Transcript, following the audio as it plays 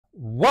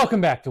Welcome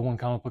back to One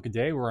Comic Book a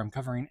Day, where I'm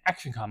covering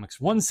Action Comics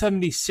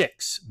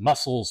 176,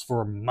 Muscles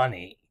for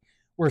Money,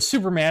 where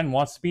Superman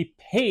wants to be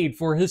paid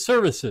for his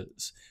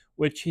services,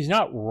 which he's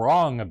not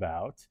wrong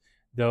about,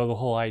 though the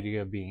whole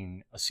idea of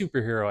being a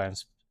superhero,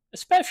 and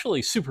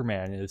especially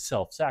Superman, is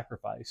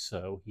self-sacrifice,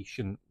 so he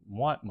shouldn't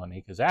want money,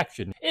 because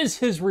action is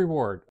his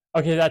reward.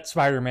 Okay, that's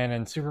Spider-Man,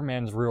 and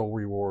Superman's real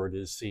reward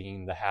is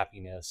seeing the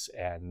happiness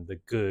and the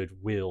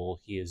goodwill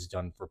he has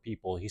done for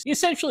people. He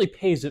essentially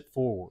pays it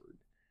forward,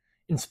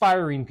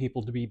 inspiring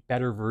people to be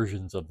better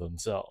versions of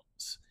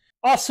themselves.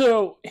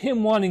 Also,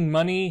 him wanting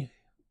money,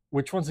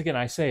 which once again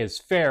I say is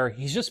fair,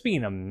 he's just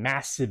being a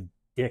massive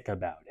dick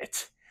about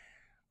it.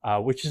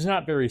 Which is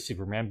not very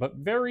Superman, but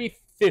very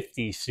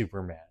 50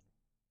 Superman,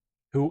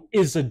 who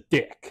is a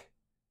dick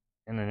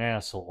and an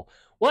asshole.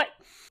 What?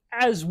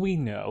 As we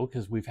know,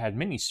 because we've had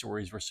many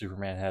stories where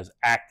Superman has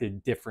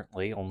acted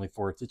differently, only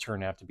for it to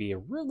turn out to be a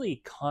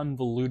really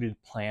convoluted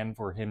plan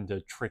for him to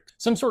trick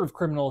some sort of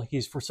criminal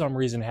he's for some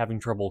reason having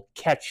trouble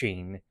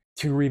catching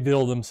to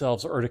reveal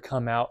themselves or to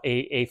come out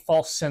a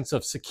false sense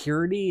of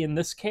security in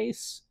this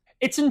case.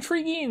 It's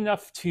intriguing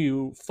enough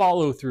to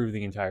follow through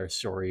the entire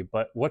story,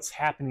 but what's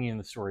happening in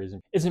the story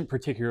isn't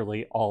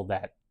particularly all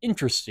that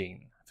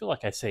interesting. I feel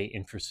like I say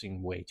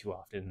interesting way too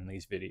often in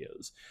these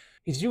videos.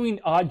 He's doing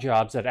odd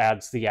jobs that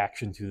adds the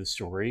action to the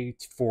story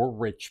for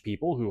rich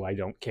people who I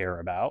don't care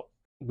about.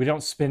 We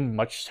don't spend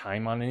much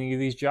time on any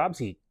of these jobs.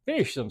 He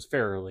finishes them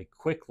fairly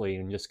quickly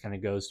and just kind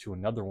of goes to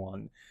another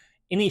one.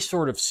 Any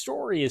sort of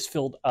story is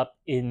filled up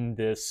in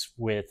this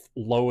with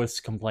Lois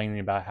complaining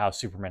about how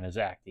Superman is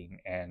acting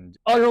and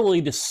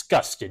utterly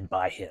disgusted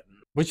by him,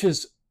 which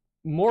is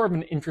more of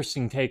an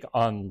interesting take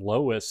on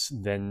Lois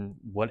than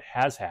what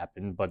has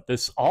happened, but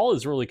this all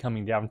is really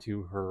coming down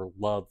to her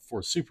love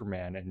for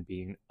Superman and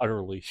being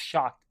utterly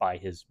shocked by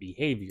his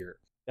behavior.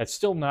 That's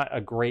still not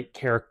a great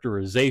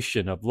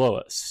characterization of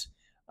Lois.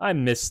 I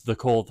miss the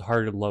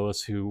cold-hearted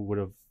Lois who would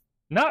have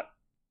not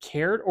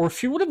cared, or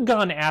she would have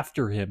gone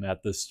after him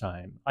at this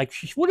time. Like,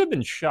 she would have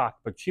been shocked,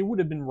 but she would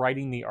have been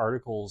writing the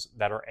articles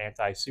that are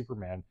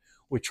anti-Superman,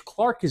 which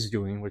Clark is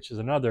doing, which is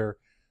another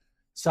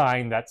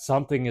sign that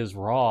something is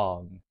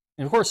wrong.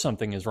 And of course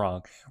something is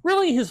wrong.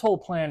 Really, his whole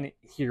plan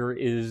here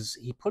is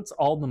he puts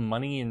all the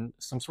money in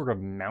some sort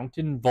of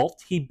mountain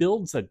vault he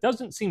builds that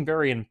doesn't seem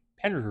very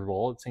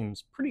impenetrable. It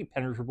seems pretty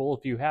penetrable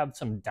if you have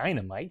some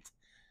dynamite.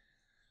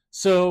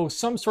 So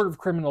some sort of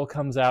criminal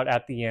comes out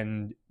at the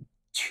end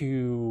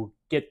to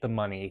get the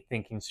money,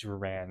 thinking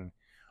Superman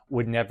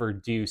would never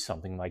do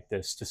something like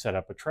this to set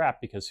up a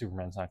trap because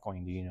Superman's not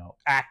going to,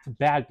 act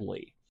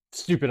badly.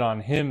 Stupid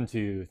on him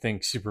to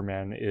think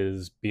Superman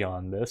is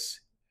beyond this.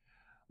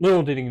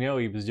 Little did he know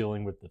he was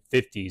dealing with the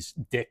 50s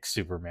dick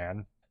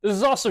Superman. This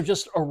is also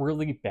just a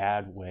really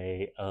bad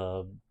way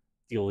of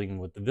dealing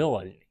with the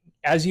villain.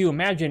 As you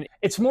imagine,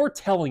 it's more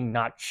telling,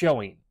 not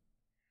showing.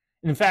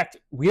 In fact,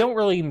 we don't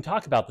really even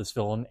talk about this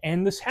villain,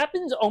 and this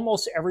happens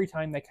almost every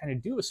time they kind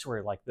of do a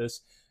story like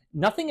this.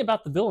 Nothing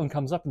about the villain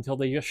comes up until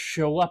they just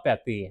show up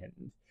at the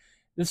end.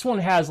 This one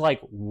has like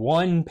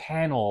one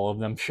panel of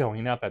them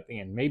showing up at the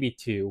end, maybe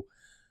two,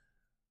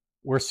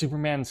 where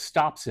Superman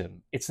stops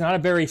him. It's not a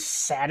very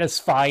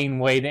satisfying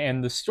way to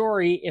end the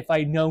story if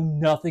I know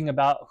nothing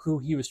about who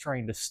he was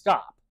trying to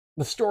stop.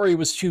 The story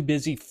was too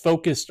busy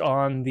focused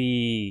on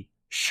the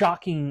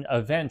shocking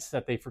events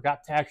that they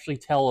forgot to actually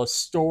tell a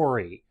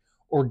story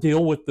or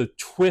deal with the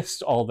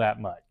twist all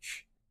that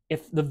much.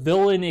 If the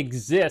villain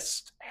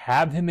exists,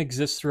 have him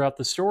exist throughout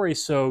the story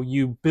so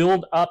you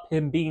build up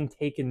him being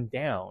taken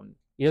down.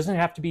 He doesn't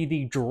have to be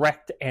the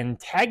direct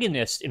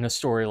antagonist in a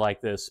story like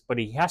this, but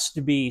he has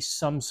to be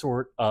some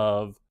sort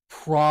of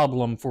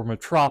problem for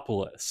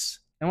Metropolis.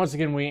 And once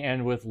again, we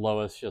end with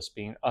Lois just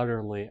being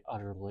utterly,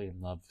 utterly in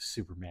love with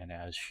Superman,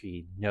 as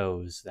she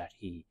knows that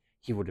he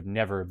would have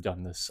never have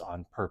done this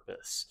on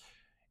purpose,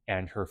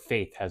 and her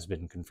faith has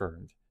been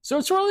confirmed. So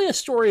it's really a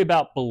story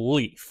about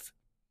belief,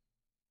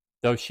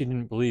 though she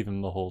didn't believe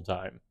him the whole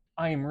time.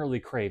 I am really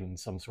craving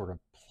some sort of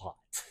plot.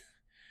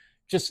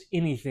 Just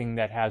anything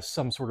that has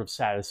some sort of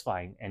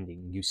satisfying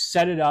ending. You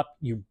set it up,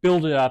 you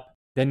build it up,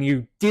 then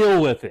you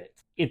deal with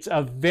it. It's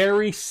a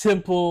very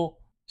simple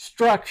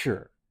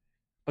structure,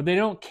 but they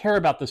don't care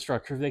about the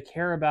structure. They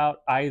care about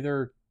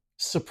either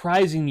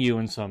surprising you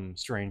in some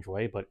strange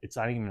way, but it's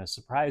not even a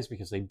surprise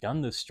because they've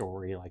done this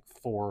story like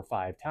 4 or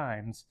 5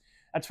 times.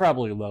 That's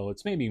probably low.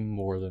 It's maybe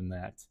more than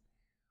that.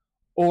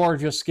 Or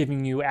just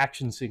giving you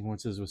action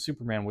sequences with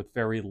Superman with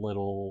very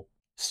little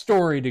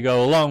story to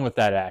go along with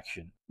that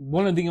action.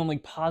 One of the only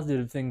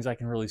positive things I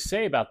can really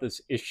say about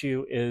this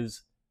issue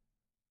is,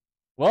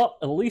 well,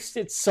 at least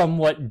it's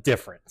somewhat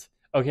different.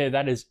 Okay,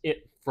 that is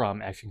it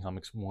from Action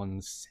Comics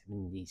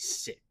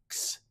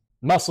 176.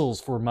 Muscles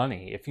for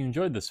Money. If you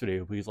enjoyed this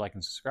video, please like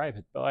and subscribe.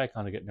 Hit the bell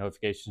icon to get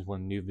notifications when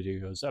a new video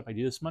goes up. I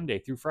do this Monday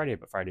through Friday,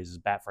 but Fridays is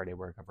Bat Friday,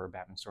 where I cover a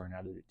Batman story in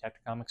either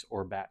Detective Comics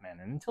or Batman.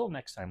 And until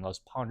next time,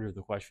 let's ponder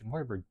the question,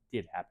 whatever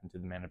did happen to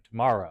the Man of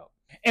Tomorrow?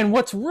 And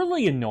what's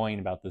really annoying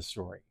about this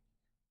story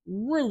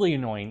really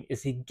annoying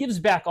is he gives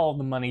back all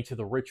the money to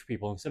the rich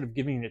people instead of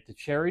giving it to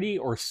charity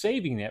or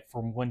saving it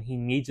from when he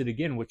needs it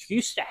again, which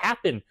used to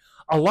happen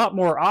a lot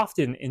more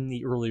often in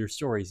the earlier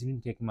stories. He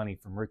didn't take money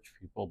from rich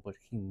people, but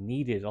he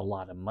needed a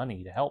lot of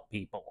money to help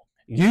people.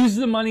 Use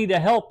the money to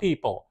help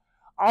people.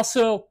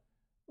 Also,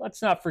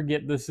 let's not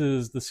forget this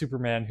is the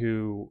Superman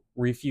who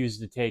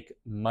refused to take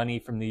money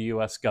from the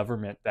US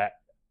government that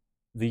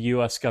the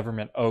US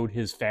government owed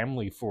his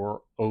family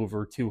for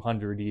over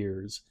 200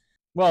 years.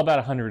 Well, about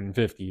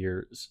 150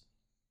 years.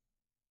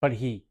 But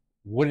he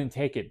wouldn't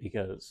take it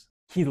because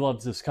he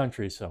loves this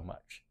country so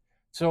much.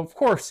 So, of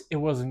course, it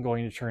wasn't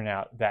going to turn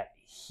out that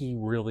he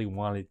really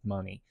wanted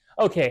money.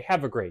 Okay,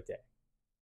 have a great day.